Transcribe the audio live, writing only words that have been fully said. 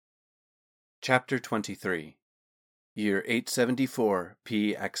Chapter 23 Year 874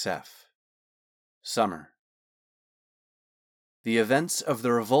 PXF Summer. The events of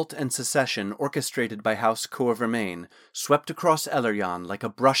the revolt and secession orchestrated by House Vermillion swept across Vermillion like a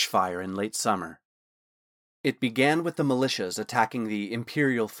brush fire in late summer. It began with the militias attacking the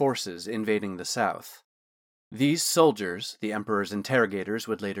imperial forces invading the south. These soldiers, the Emperor's interrogators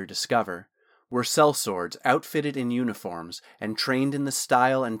would later discover, were sellswords outfitted in uniforms and trained in the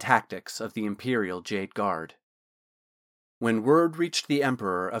style and tactics of the Imperial Jade Guard. When word reached the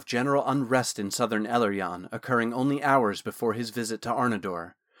Emperor of general unrest in southern Vermillion occurring only hours before his visit to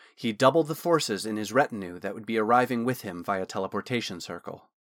Arnador, he doubled the forces in his retinue that would be arriving with him via teleportation circle.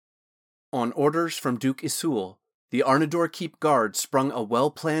 On orders from Duke Isul, the Arnador Keep Guard sprung a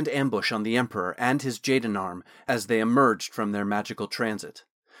well-planned ambush on the Emperor and his Jadenarm as they emerged from their magical transit,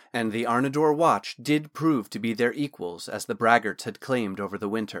 and the Arnador Watch did prove to be their equals as the braggarts had claimed over the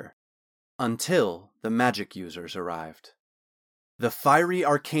winter, until the magic users arrived. The fiery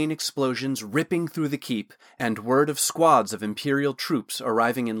arcane explosions ripping through the keep, and word of squads of Imperial troops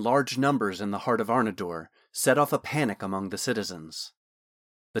arriving in large numbers in the heart of Arnador, set off a panic among the citizens.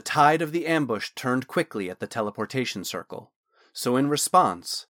 The tide of the ambush turned quickly at the teleportation circle, so in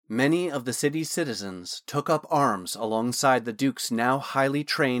response, many of the city's citizens took up arms alongside the Duke's now highly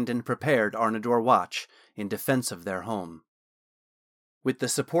trained and prepared Arnador Watch in defense of their home. With the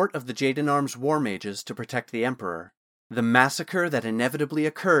support of the Jadenarm's war mages to protect the Emperor, the massacre that inevitably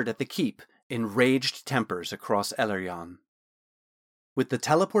occurred at the keep enraged tempers across Vermillion. With the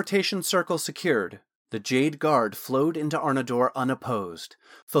teleportation circle secured, the Jade Guard flowed into Arnador unopposed,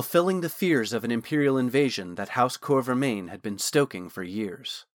 fulfilling the fears of an imperial invasion that House Vermillion had been stoking for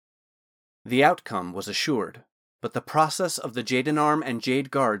years. The outcome was assured, but the process of the Jadenarm and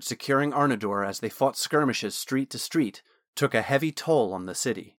Jade Guard securing Arnador as they fought skirmishes street to street took a heavy toll on the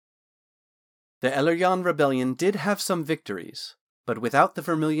city. The Vermillion Rebellion did have some victories, but without the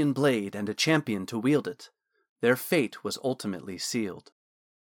Vermillion blade and a champion to wield it, their fate was ultimately sealed.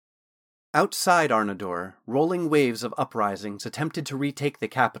 Outside Arnador, rolling waves of uprisings attempted to retake the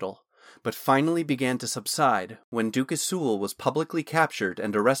capital, but finally began to subside when Duke Isul was publicly captured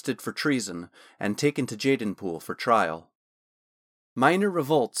and arrested for treason and taken to Jadenpool for trial. Minor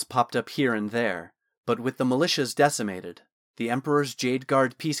revolts popped up here and there, but with the militias decimated, the Emperor's Jade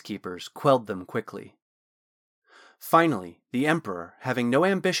Guard peacekeepers quelled them quickly. Finally, the Emperor, having no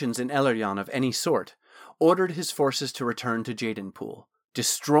ambitions in Vermillion of any sort, ordered his forces to return to Jadenpool,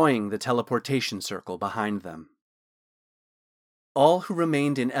 destroying the teleportation circle behind them. All who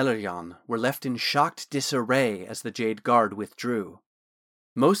remained in Vermillion were left in shocked disarray as the Jade Guard withdrew.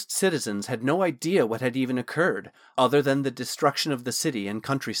 Most citizens had no idea what had even occurred, other than the destruction of the city and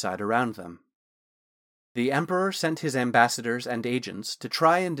countryside around them. The Emperor sent his ambassadors and agents to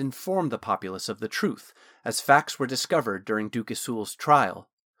try and inform the populace of the truth, as facts were discovered during Duke Isul's trial,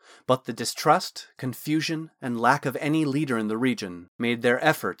 but the distrust, confusion, and lack of any leader in the region made their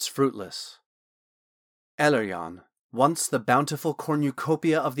efforts fruitless. Vermillion, once the bountiful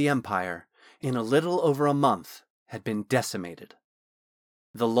cornucopia of the Empire, in a little over a month, had been decimated.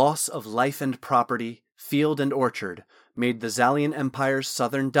 The loss of life and property, field and orchard, made the Zalian Empire's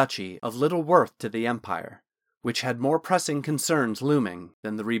southern duchy of little worth to the Empire, which had more pressing concerns looming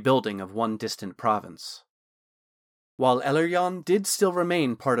than the rebuilding of one distant province. While Vermillion did still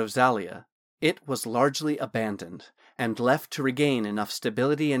remain part of Zalia, it was largely abandoned, and left to regain enough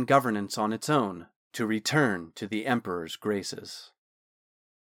stability and governance on its own to return to the Emperor's graces.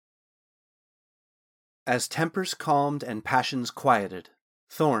 As tempers calmed and passions quieted,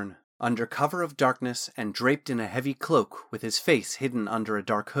 Thorn, under cover of darkness and draped in a heavy cloak with his face hidden under a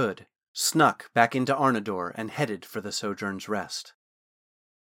dark hood, snuck back into Arnador and headed for the Sojourn's Rest.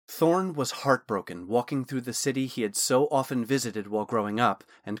 Thorn was heartbroken walking through the city he had so often visited while growing up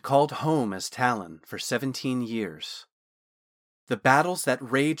and called home as Talon for 17 years. The battles that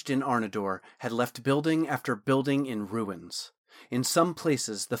raged in Arnador had left building after building in ruins. In some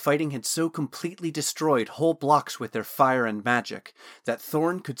places, the fighting had so completely destroyed whole blocks with their fire and magic that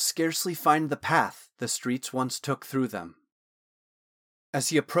Thorn could scarcely find the path the streets once took through them. As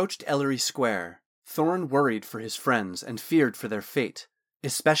he approached Ellery Square, Thorn worried for his friends and feared for their fate,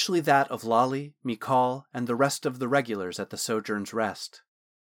 especially that of Lolly, Mikal, and the rest of the regulars at the Sojourn's Rest.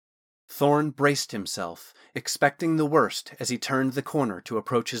 Thorn braced himself, expecting the worst as he turned the corner to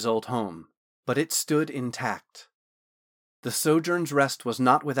approach his old home, but it stood intact. The Sojourn's Rest was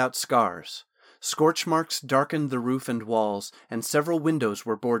not without scars. Scorch marks darkened the roof and walls, and several windows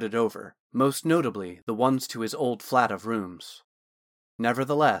were boarded over, most notably the ones to his old flat of rooms.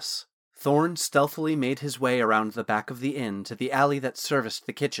 Nevertheless, Thorn stealthily made his way around the back of the inn to the alley that serviced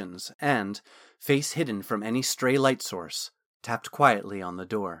the kitchens and, face hidden from any stray light source, tapped quietly on the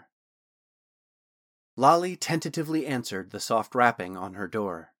door. Lolly tentatively answered the soft rapping on her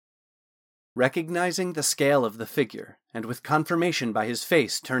door. Recognizing the scale of the figure, and with confirmation by his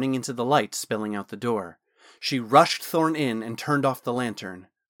face turning into the light spilling out the door, she rushed Thorn in and turned off the lantern,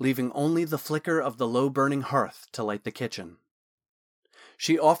 leaving only the flicker of the low-burning hearth to light the kitchen.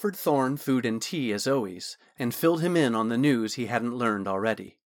 She offered Thorn food and tea as always, and filled him in on the news he hadn't learned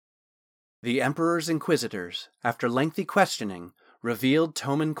already. The Emperor's inquisitors, after lengthy questioning, revealed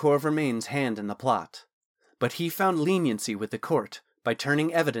Tommen Corvermain's hand in the plot, but he found leniency with the court by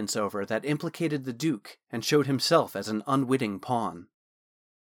turning evidence over that implicated the Duke and showed himself as an unwitting pawn.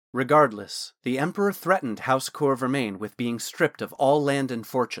 Regardless, the Emperor threatened House Corvermain with being stripped of all land and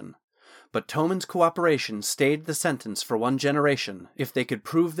fortune, but Tommen's cooperation stayed the sentence for 1 generation if they could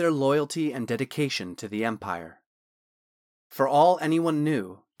prove their loyalty and dedication to the Empire. For all anyone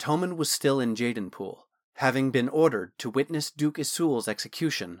knew, Tommen was still in Jadenpool, having been ordered to witness Duke Isul's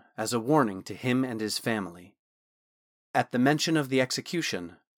execution as a warning to him and his family. At the mention of the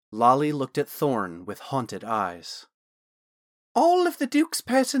execution, Lolly looked at Thorn with haunted eyes. All of the Duke's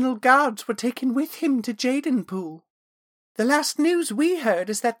personal guards were taken with him to Jadenpool. The last news we heard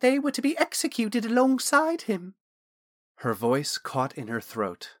is that they were to be executed alongside him. Her voice caught in her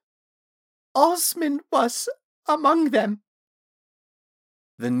throat. Osmond was among them.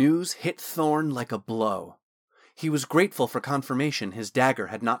 The news hit Thorn like a blow. He was grateful for confirmation his dagger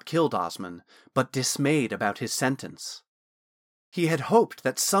had not killed Osmond, but dismayed about his sentence. He had hoped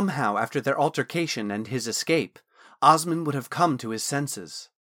that somehow after their altercation and his escape, Osmond would have come to his senses.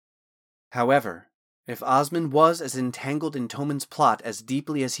 However, if Osmond was as entangled in Tommen's plot as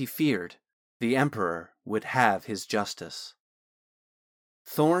deeply as he feared, the Emperor would have his justice.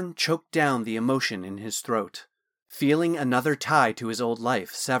 Thorn choked down the emotion in his throat, feeling another tie to his old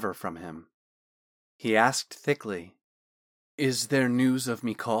life sever from him. He asked thickly, "Is there news of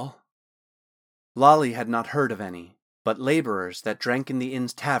Mikal?" Lolly had not heard of any, but laborers that drank in the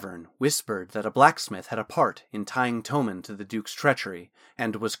inn's tavern whispered that a blacksmith had a part in tying Tommen to the Duke's treachery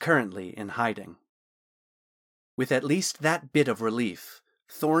and was currently in hiding. With at least that bit of relief,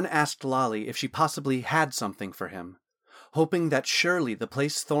 Thorn asked Lolly if she possibly had something for him, hoping that surely the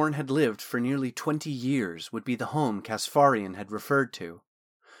place Thorn had lived for nearly 20 years would be the home Casparian had referred to.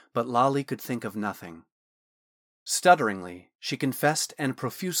 But Lolly could think of nothing. Stutteringly, she confessed and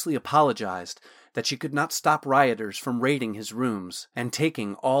profusely apologized that she could not stop rioters from raiding his rooms and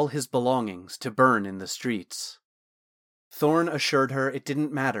taking all his belongings to burn in the streets. Thorn assured her it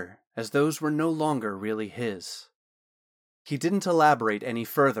didn't matter, as those were no longer really his. He didn't elaborate any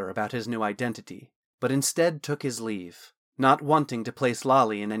further about his new identity, but instead took his leave, not wanting to place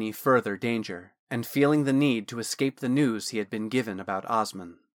Lolly in any further danger, and feeling the need to escape the news he had been given about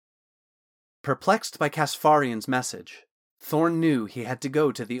Osmond. Perplexed by Casparian's message, Thorn knew he had to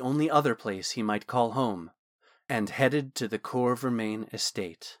go to the only other place he might call home, and headed to the Corvermain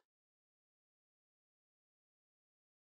estate.